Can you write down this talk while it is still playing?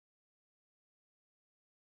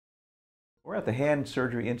We're at the Hand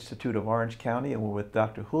Surgery Institute of Orange County, and we're with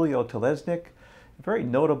Dr. Julio Telesnik, a very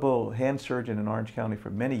notable hand surgeon in Orange County for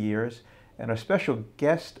many years, and our special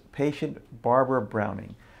guest patient, Barbara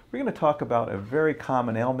Browning. We're going to talk about a very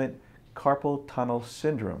common ailment, carpal tunnel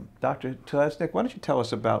syndrome. Dr. Telesnik, why don't you tell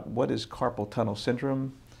us about what is carpal tunnel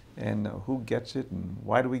syndrome and who gets it and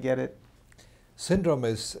why do we get it? Syndrome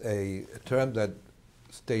is a term that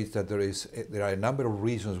states that there are a number of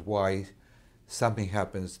reasons why something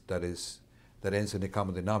happens that ends in a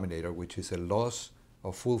common denominator, which is a loss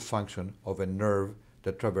of full function of a nerve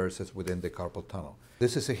that traverses within the carpal tunnel.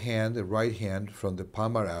 This is a hand, a right hand from the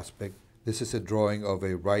palmar aspect. This is a drawing of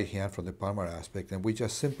a right hand from the palmar aspect, and we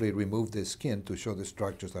just simply remove the skin to show the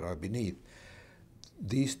structures that are beneath.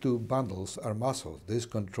 These two bundles are muscles. This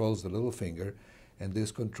controls the little finger, and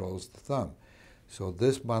this controls the thumb. So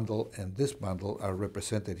this bundle and this bundle are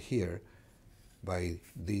represented here by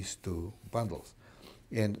these two bundles.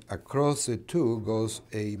 And across the two goes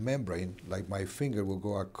a membrane, like my finger will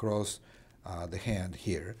go across the hand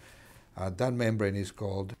here. That membrane is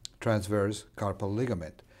called transverse carpal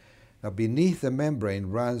ligament. Now beneath the membrane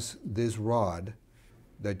runs this rod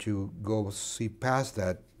that you go see past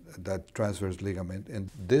that transverse ligament, and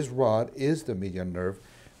this rod is the median nerve,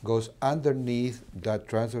 goes underneath that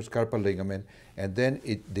transverse carpal ligament, and then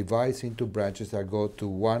it divides into branches that go to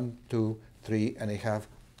 1, 2, 3.5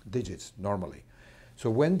 digits normally. So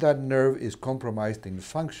when that nerve is compromised in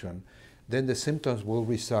function, then the symptoms will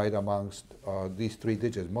reside amongst these 3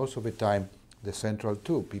 digits. Most of the time, the central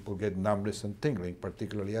 2. People get numbness and tingling,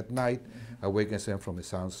 particularly at night, awakens them from a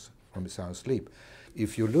sound sleep.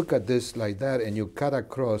 If you look at this like that and you cut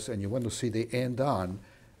across and you want to see the end on,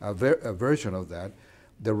 a version of that,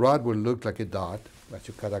 the rod will look like a dot as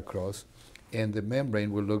you cut across, and the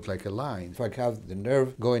membrane will look like a line. If I have the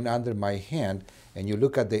nerve going under my hand and you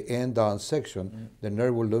look at the end-on section, the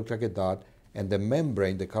nerve will look like a dot, and the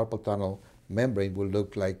membrane, the carpal tunnel membrane, will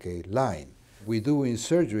look like a line. We do in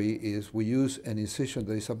surgery is we use an incision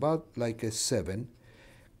that is about like a 7,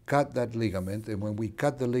 cut that ligament, and when we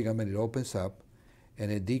cut the ligament, it opens up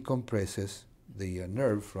and it decompresses the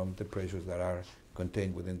nerve from the pressures that are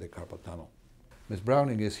contained within the carpal tunnel. Ms.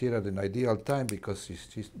 Browning is here at an ideal time because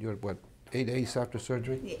you're what, 8 days after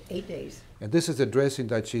surgery? Yeah, 8 days. And this is the dressing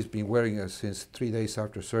that she's been wearing since 3 days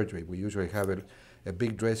after surgery. We usually have a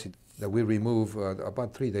big dressing that we remove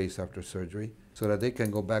about 3 days after surgery so that they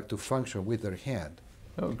can go back to function with their hand.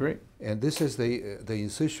 Oh, great. And this is the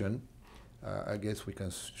incision. I guess we can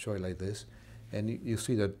show it like this. And you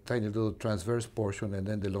see the tiny little transverse portion and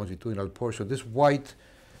then the longitudinal portion. This white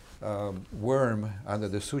worm under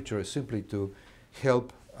the suture is simply to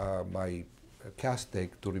help my cast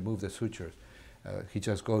tech to remove the sutures. He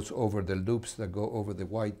just goes over the loops that go over the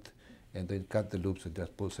white and then cut the loops and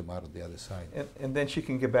just pulls them out of the other side. And then she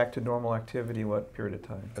can get back to normal activity in what period of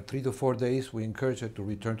time? 3 to 4 days, we encourage her to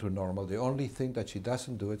return to normal. The only thing that she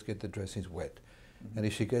doesn't do is get the dressings wet. And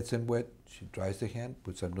if she gets them wet, she dries the hand,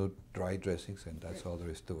 puts some new dry dressings, and that's all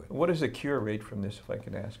there is to it. What is the cure rate from this, if I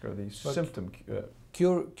can ask? Are these symptom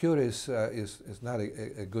Cure is not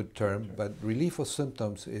a good term, but relief of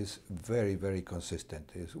symptoms is very, very consistent.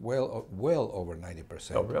 It's well over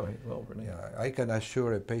 90%. Oh, really? Well over 90%. Yeah, I can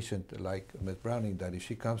assure a patient like Ms. Browning that if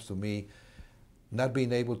she comes to me not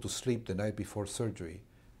being able to sleep the night before surgery,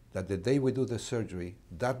 that the day we do the surgery,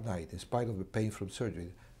 that night, in spite of the pain from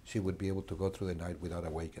surgery, she would be able to go through the night without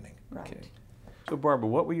awakening. Right. Okay. So Barbara,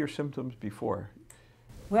 what were your symptoms before?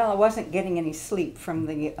 Well, I wasn't getting any sleep from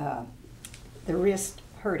the wrist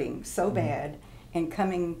hurting so bad and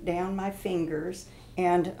coming down my fingers.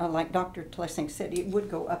 And like Dr. Telesnik said, it would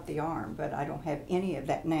go up the arm, but I don't have any of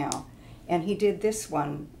that now. And he did this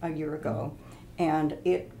one a year ago, and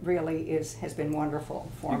it really has been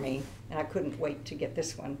wonderful for me. And I couldn't wait to get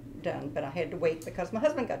this one done, but I had to wait because my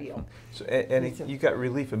husband got ill. So, you got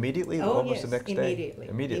relief immediately, Oh, almost yes, the next immediately.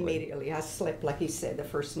 day? Immediately. Immediately. I slept, like he said, the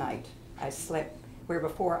first night. I slept where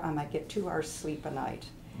before I might get 2 hours sleep a night.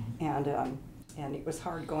 And it was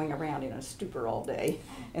hard going around in a stupor all day,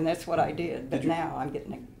 and that's what I did. But now I'm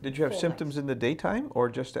getting a Did you have full symptoms in the daytime or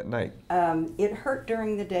just at night? It hurt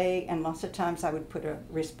during the day, and lots of times I would put a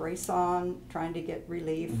wrist brace on, trying to get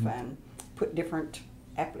relief, and put different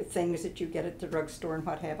things that you get at the drugstore and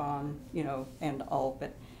what have on, you know, and all,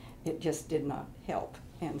 but it just did not help.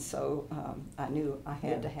 And so I knew I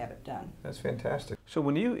had to have it done. That's fantastic. So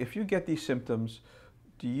if you get these symptoms,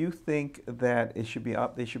 do you think that they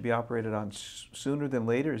should be operated on sooner than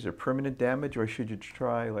later? Is there permanent damage, or should you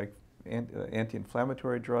try like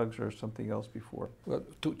anti-inflammatory drugs or something else before? Well,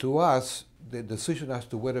 to us, the decision as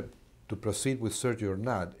to whether to proceed with surgery or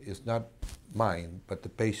not is not mine, but the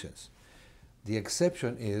patient's. The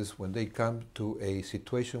exception is when they come to a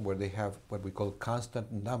situation where they have what we call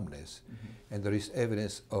constant numbness, and there is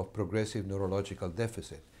evidence of progressive neurological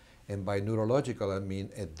deficit. And by neurological, I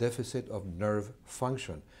mean a deficit of nerve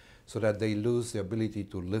function, so that they lose the ability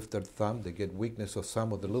to lift their thumb. They get weakness of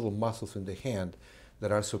some of the little muscles in the hand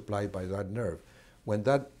that are supplied by that nerve. When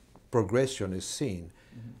that progression is seen,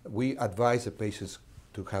 we advise the patients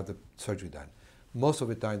to have the surgery done. Most of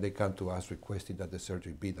the time they come to us requesting that the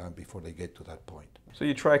surgery be done before they get to that point. So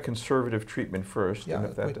you try conservative treatment first. Yeah, and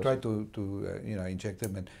if that we try to inject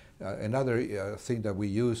them. And another thing that we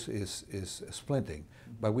use is splinting,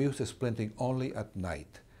 but we use the splinting only at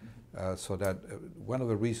night. So that one of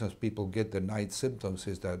the reasons people get the night symptoms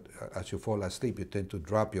is that as you fall asleep, you tend to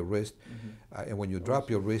drop your wrist. And when you drop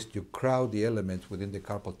your wrist, you crowd the elements within the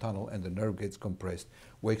carpal tunnel, and the nerve gets compressed,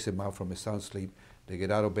 wakes them out from a sound sleep. They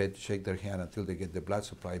get out of bed, shake their hand until they get the blood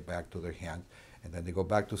supply back to their hand, and then they go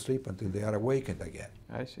back to sleep until they are awakened again.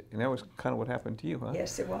 I see. And that was kind of what happened to you, huh?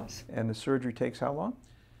 Yes, it was. And the surgery takes how long?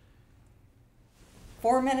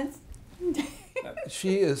 4 minutes.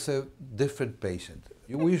 She is a different patient.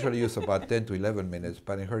 We usually use about 10 to 11 minutes,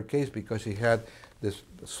 but in her case, because she had this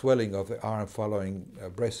swelling of the arm following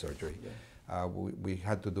breast surgery, we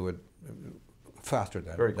had to do it faster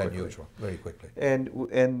than usual, very quickly. And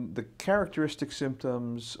the characteristic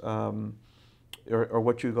symptoms are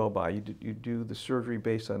what you go by. You do the surgery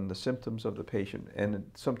based on the symptoms of the patient, and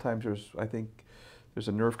sometimes I think there's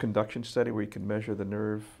a nerve conduction study where you can measure the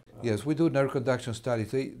nerve. Yes, we do nerve conduction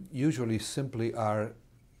studies. They usually simply are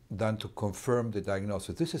done to confirm the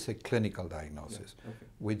diagnosis. This is a clinical diagnosis. Yeah, okay.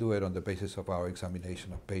 We do it on the basis of our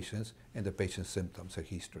examination of patients and the patient's symptoms and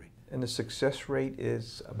history. And the success rate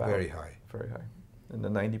is about? Very high. Very high. In the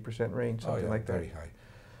 90% range, something like that? Very high.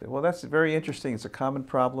 Well, that's very interesting. It's a common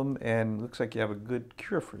problem, and looks like you have a good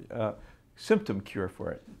cure for symptom cure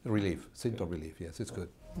for it. Relief, symptom relief, yes, it's good.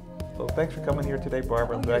 Well, thanks for coming here today,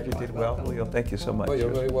 Barbara. I'm glad you did well. Julio, thank you so much. Oh, you're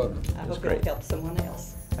very welcome. I hope it'll help someone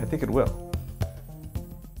else. I think it will.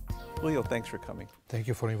 Julio, thanks for coming. Thank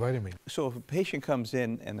you for inviting me. So if a patient comes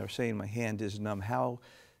in and they're saying my hand is numb, how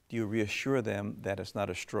do you reassure them that it's not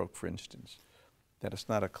a stroke, for instance? That it's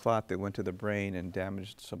not a clot that went to the brain and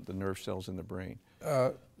damaged some of the nerve cells in the brain?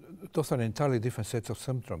 Those are entirely different sets of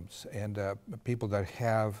symptoms, and people that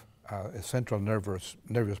have a central nervous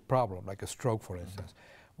problem, like a stroke, for instance,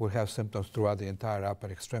 will have symptoms throughout the entire upper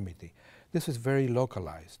extremity. This is very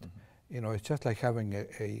localized. You know, it's just like having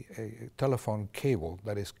a telephone cable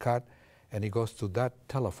that is cut and it goes to that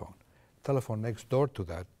telephone. Telephone next door to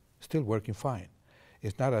that, still working fine.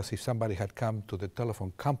 It's not as if somebody had come to the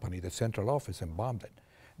telephone company, the central office, and bombed it.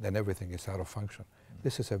 Then everything is out of function.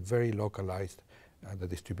 This is a very localized, the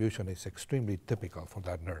distribution is extremely typical for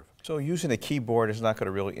that nerve. So using a keyboard is not going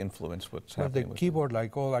to really influence what's happening? The keyboard,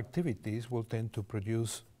 like all activities, will tend to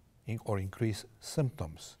produce or increase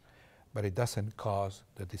symptoms, but it doesn't cause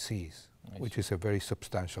the disease, which is a very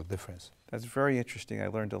substantial difference. That's very interesting. I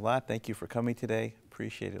learned a lot. Thank you for coming today.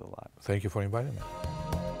 Appreciate it a lot. Thank you for inviting me.